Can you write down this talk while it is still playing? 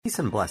Peace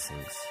and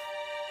blessings.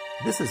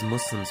 This is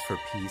Muslims for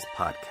Peace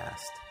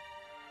podcast.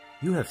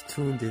 You have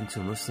tuned into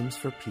Muslims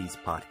for Peace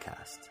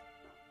podcast.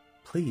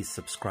 Please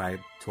subscribe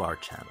to our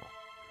channel.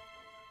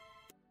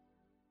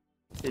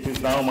 It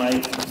is now my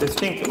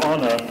distinct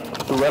honor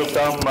to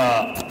welcome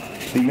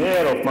the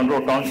Mayor of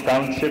Monroe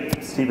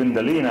Township, Stephen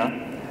Dalina.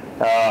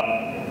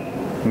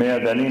 Mayor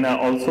Dalina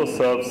also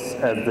serves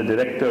as the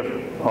Director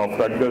of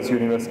Rutgers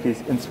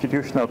University's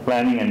Institutional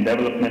Planning and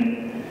Development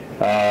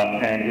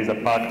and is a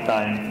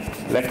part-time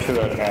lecturer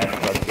at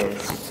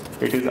Rutgers.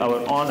 It is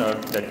our honor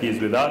that he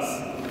is with us,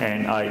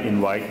 and I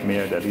invite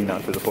Mayor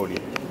Dalina to the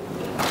podium.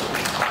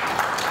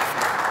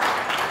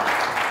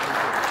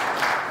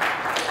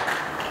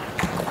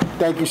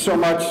 Thank you so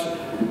much.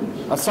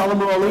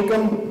 Assalamu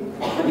alaikum,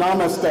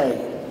 namaste,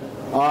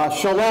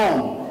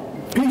 shalom,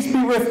 peace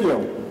be with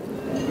you.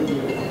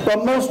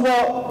 But most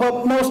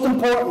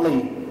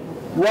importantly,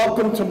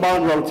 welcome to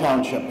Monroe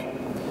Township.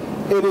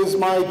 It is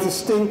my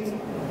distinct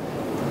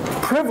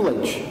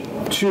privilege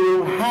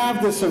to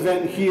have this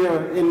event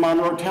here in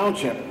Monroe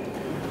Township.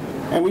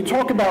 And we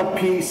talk about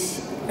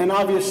peace, and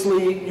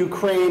obviously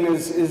Ukraine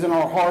is in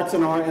our hearts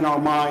and in our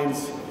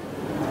minds.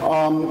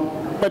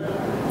 But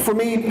for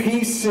me,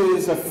 peace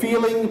is a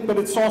feeling, but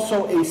it's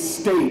also a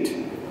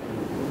state.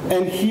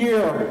 And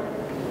here,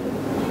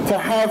 to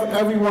have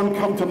everyone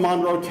come to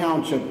Monroe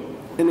Township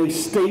in a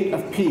state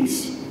of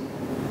peace,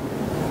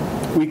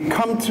 we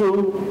come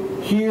to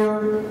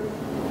hear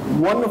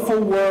wonderful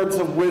words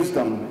of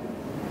wisdom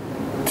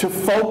to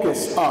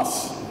focus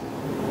us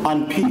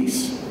on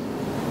peace.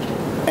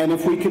 And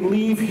if we can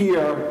leave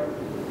here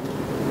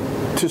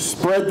to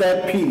spread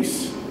that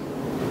peace,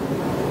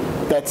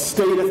 that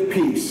state of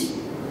peace,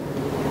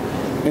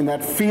 and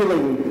that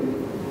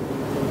feeling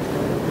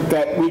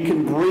that we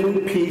can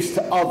bring peace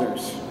to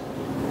others,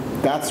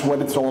 that's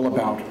what it's all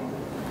about.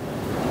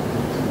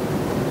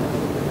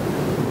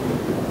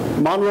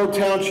 Monroe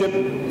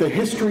Township, the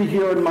history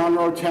here in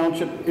Monroe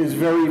Township is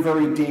very,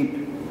 very deep.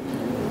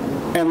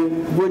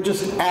 And we're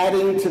just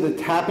adding to the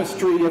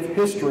tapestry of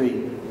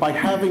history by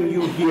having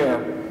you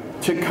here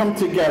to come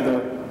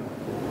together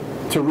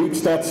to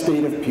reach that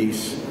state of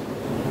peace.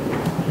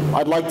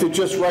 I'd like to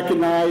just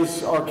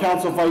recognize our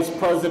Council Vice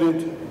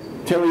President,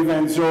 Terry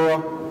Van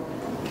Zura.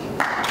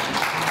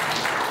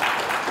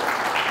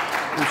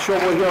 I'm sure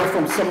we'll hear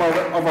from some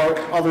of our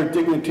other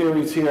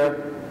dignitaries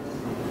here.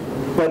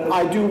 But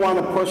I do want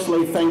to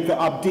personally thank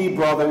the Abdi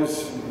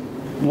brothers,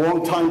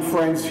 longtime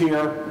friends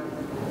here.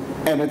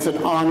 And it's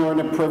an honor and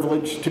a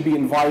privilege to be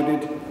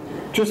invited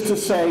just to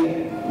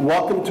say,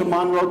 welcome to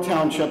Monroe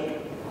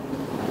Township.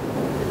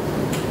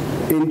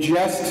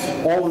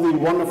 Ingest all of the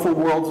wonderful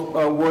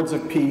words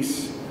of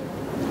peace,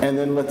 and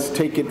then let's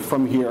take it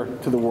from here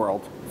to the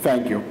world.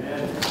 Thank you.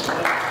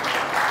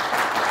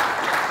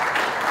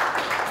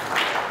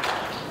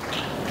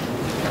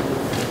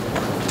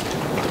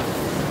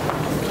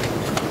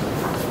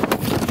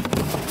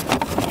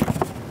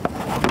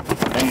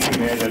 Thank you,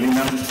 Mayor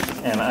Dalina.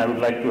 And I would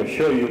like to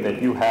assure you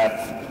that you have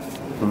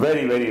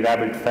very, very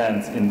rabid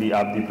fans in the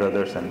Abdi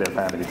brothers and their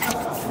families.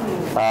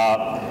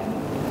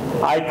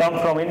 I come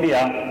from India,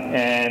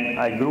 and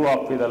I grew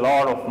up with a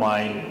lot of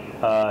my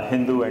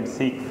Hindu and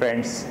Sikh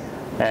friends.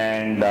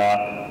 And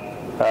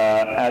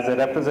as a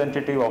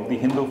representative of the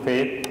Hindu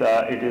faith,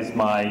 it is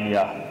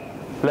my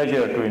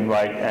pleasure to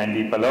invite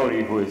Andy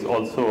Paluri, who is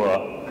also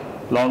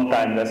a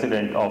long-time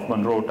resident of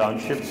Monroe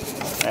Township,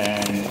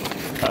 and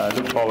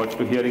look forward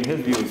to hearing his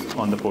views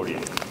on the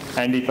podium.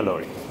 Andy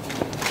Paluri.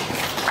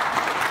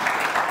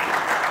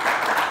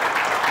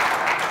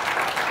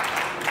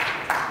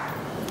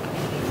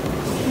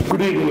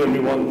 Good evening,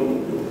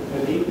 everyone.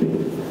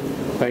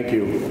 Thank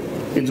you.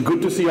 It's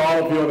good to see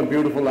all of you on a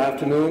beautiful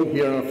afternoon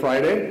here on a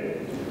Friday.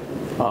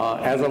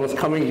 As I was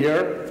coming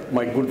here,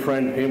 my good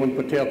friend Hemant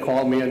Patel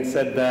called me and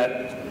said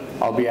that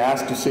I'll be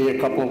asked to say a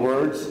couple of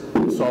words.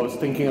 So I was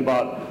thinking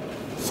about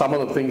some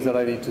of the things that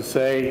I need to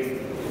say.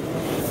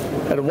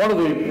 And one of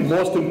the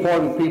most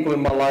important people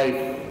in my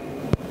life,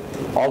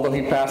 although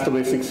he passed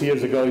away 6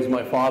 years ago, is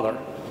my father.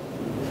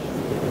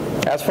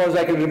 As far as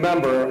I can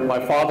remember, my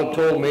father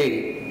told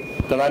me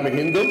that I'm a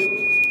Hindu.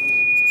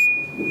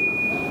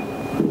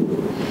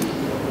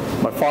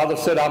 My father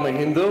said I'm a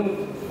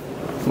Hindu.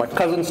 My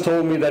cousins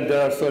told me that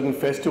there are certain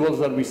festivals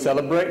that we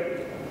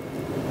celebrate.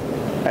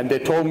 And they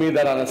told me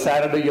that on a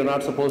Saturday you're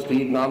not supposed to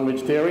eat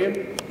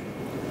non-vegetarian.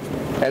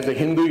 As a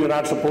Hindu, you're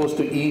not supposed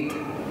to eat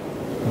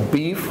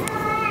beef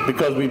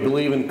because we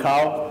believe in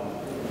cow.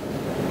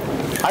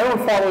 I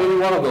don't follow any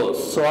one of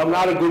those, so I'm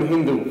not a good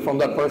Hindu from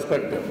that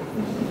perspective.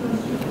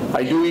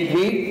 I do eat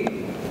meat,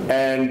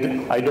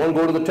 and I don't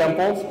go to the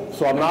temples,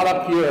 so I'm not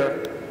up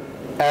here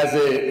as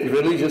a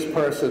religious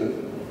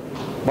person,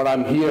 but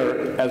I'm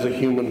here as a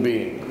human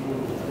being.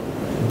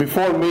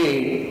 Before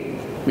me,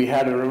 we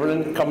had a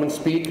reverend come and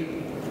speak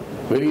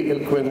very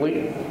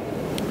eloquently,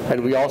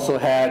 and we also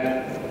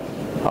had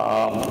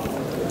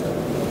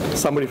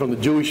somebody from the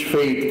Jewish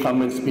faith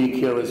come and speak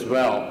here as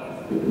well.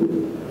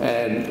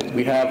 And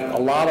we have a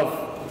lot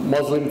of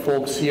Muslim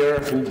folks here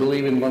who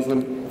believe in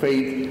Muslim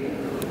faith.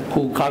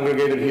 who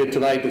congregated here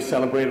tonight to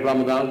celebrate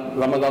Ramadan.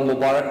 Ramadan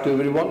Mubarak to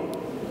everyone.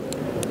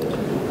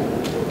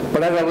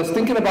 But as I was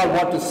thinking about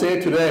what to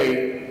say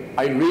today,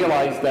 I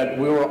realized that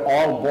we were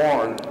all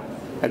born,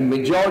 and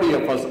majority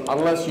of us,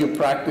 unless you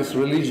practice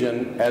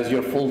religion as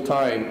your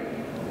full-time,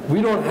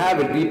 we don't have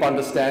a deep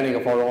understanding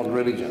of our own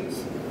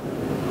religions.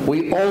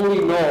 We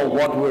only know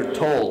what we're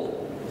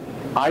told.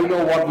 I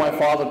know what my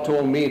father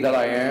told me that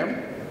I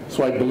am,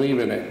 so I believe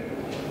in it.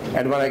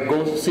 And when I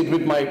go sit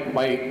with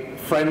my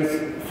friends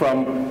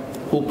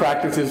who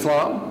practice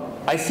Islam,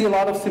 I see a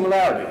lot of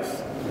similarities.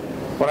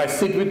 When I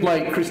sit with my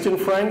Christian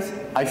friends,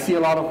 I see a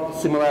lot of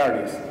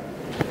similarities.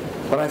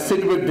 When I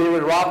sit with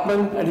David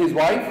Rothman and his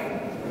wife,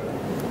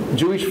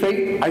 Jewish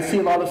faith, I see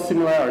a lot of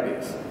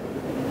similarities.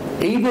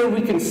 Either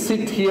we can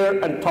sit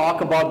here and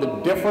talk about the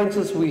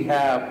differences we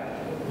have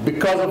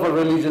because of our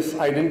religious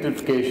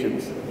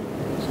identifications,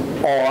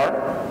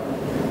 or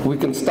we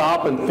can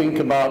stop and think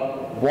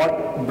about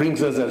what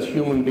brings us as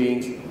human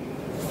beings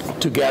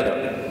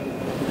together.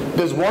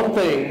 There's one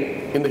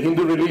thing in the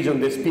Hindu religion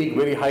they speak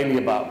very highly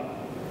about,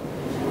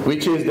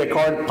 which is they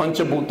call it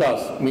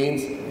Panchabhutas,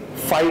 means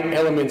 5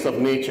 elements of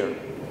nature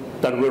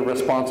that we're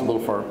responsible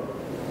for.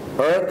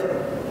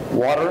 Earth,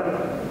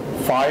 water,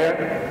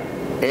 fire,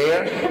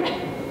 air,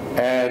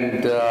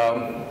 and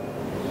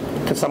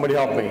can somebody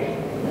help me?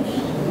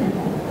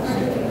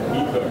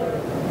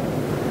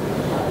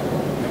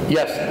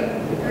 Yes.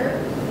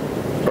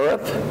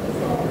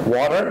 Earth,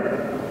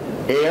 water,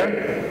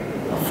 air,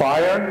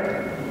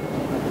 fire,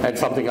 and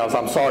something else.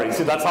 I'm sorry.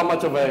 See, that's how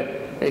much of a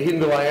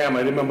Hindu I am.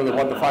 I remember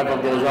what the 5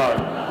 of those are.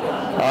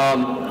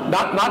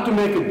 Not to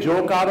make a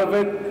joke out of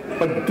it,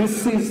 but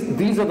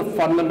these are the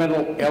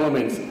fundamental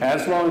elements.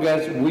 As long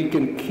as we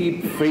can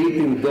keep faith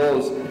in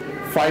those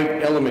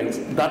 5 elements,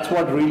 that's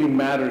what really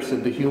matters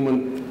at the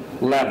human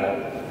level.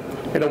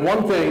 And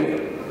one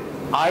thing,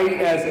 I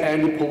as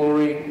Andy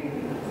Paluri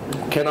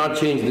cannot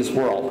change this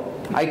world.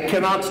 I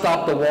cannot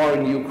stop the war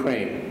in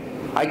Ukraine.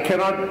 I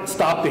cannot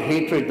stop the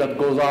hatred that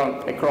goes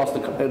on across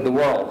the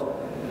world.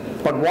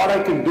 But what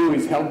I can do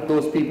is help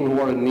those people who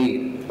are in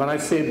need. When I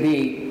say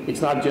me,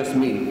 it's not just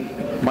me.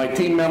 My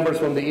team members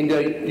from the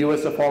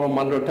India-US former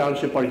Monroe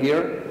Township are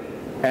here.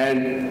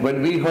 And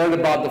when we heard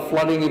about the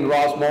flooding in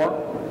Rossmore,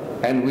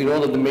 and we know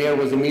that the mayor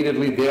was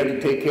immediately there to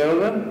take care of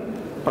them,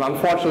 but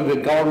unfortunately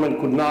the government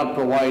could not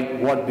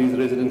provide what these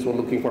residents were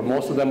looking for.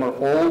 Most of them are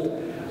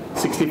old,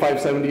 65,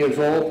 70 years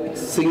old,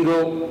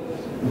 single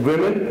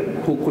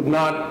women who could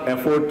not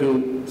afford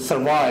to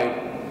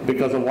survive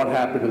because of what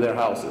happened to their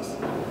houses.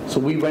 So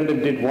we went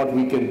and did what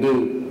we can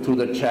do through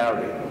the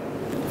charity.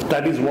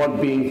 That is what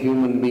being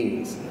human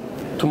means.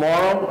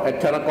 Tomorrow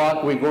at 10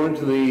 o'clock, we're going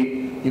to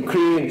the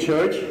Ukrainian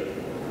church.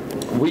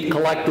 We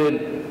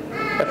collected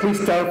at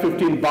least 10 or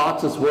 15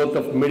 boxes worth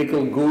of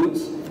medical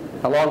goods,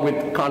 along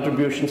with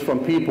contributions from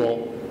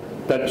people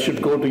that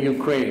should go to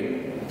Ukraine.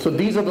 So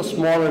these are the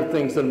smaller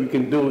things that we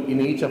can do in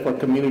each of our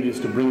communities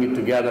to bring it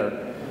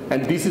together.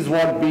 And this is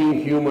what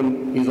being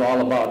human is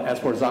all about, as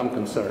far as I'm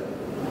concerned.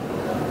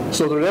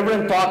 So the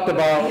Reverend talked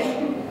about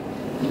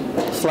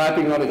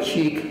slapping on a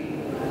cheek,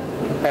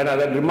 and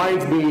that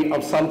reminds me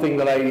of something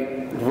that I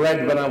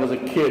read when I was a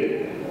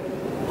kid,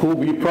 who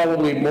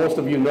most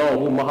of you know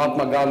who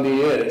Mahatma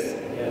Gandhi is.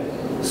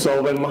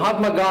 So when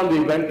Mahatma Gandhi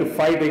went to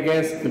fight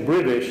against the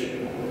British,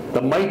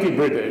 the mighty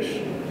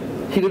British,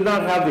 he did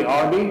not have the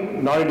army,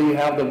 nor did he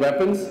have the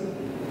weapons.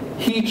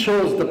 He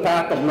chose the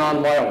path of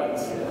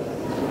nonviolence.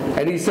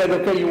 And he said,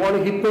 okay, you want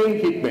to hit me?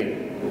 Hit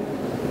me.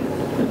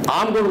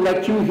 I'm going to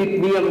let you hit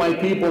me and my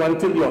people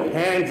until your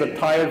hands are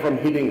tired from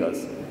hitting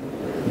us.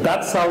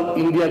 That's how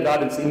India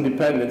got its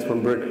independence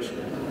from British,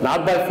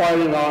 not by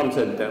firing arms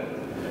at them.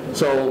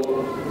 So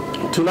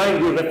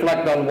tonight we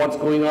reflect on what's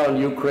going on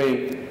in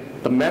Ukraine,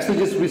 the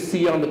messages we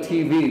see on the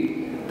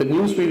TV, the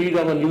news we read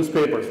on the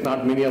newspapers.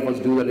 Not many of us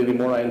do that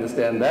anymore, I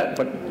understand that,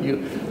 but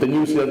the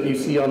news that you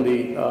see on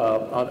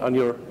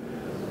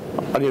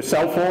your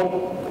cell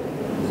phone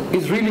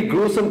is really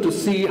gruesome to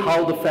see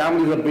how the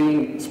families are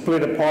being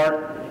split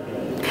apart.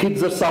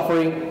 Kids are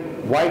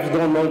suffering. Wives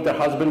don't know if their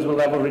husbands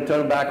will ever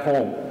return back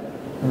home.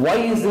 Why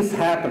is this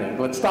happening?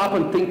 Let's stop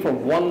and think for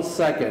 1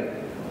 second.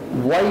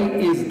 Why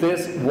is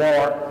this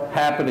war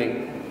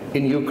happening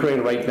in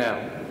Ukraine right now?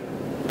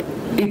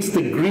 It's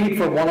the greed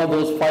for one of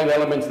those 5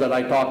 elements that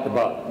I talked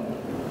about.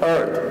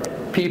 Earth.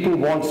 People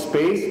want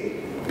space.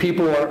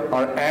 People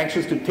are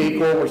anxious to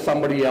take over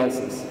somebody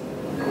else's.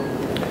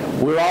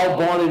 We're all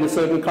born in a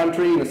certain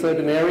country, in a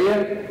certain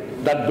area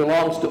that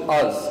belongs to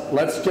us.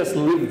 Let's just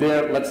live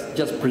there. Let's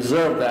just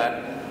preserve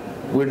that.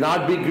 We'll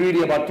not be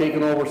greedy about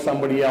taking over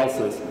somebody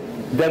else's.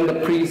 Then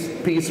the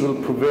peace will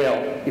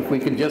prevail if we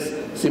can just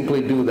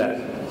simply do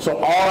that. So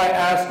all I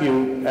ask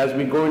you as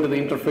we go into the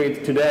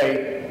interfaith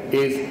today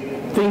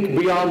is think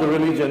beyond the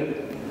religion.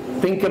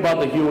 Think about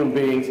the human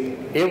beings.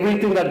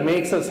 Everything that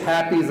makes us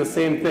happy is the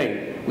same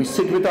thing. We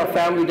sit with our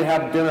family to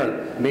have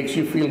dinner. Makes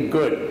you feel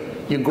good.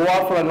 You go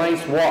out for a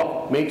nice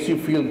walk, makes you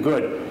feel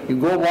good. You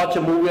go watch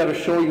a movie or a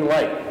show you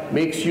like,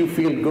 makes you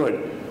feel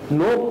good.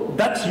 No,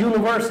 that's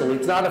universal.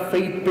 It's not a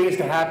faith-based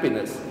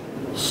happiness.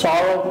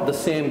 Sorrow, the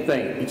same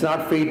thing. It's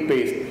not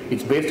faith-based.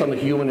 It's based on the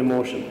human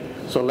emotion.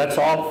 So let's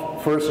all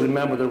first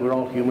remember that we're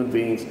all human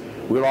beings.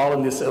 We're all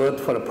on this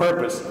earth for a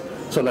purpose.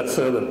 So let's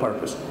serve the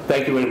purpose.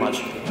 Thank you very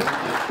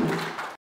much.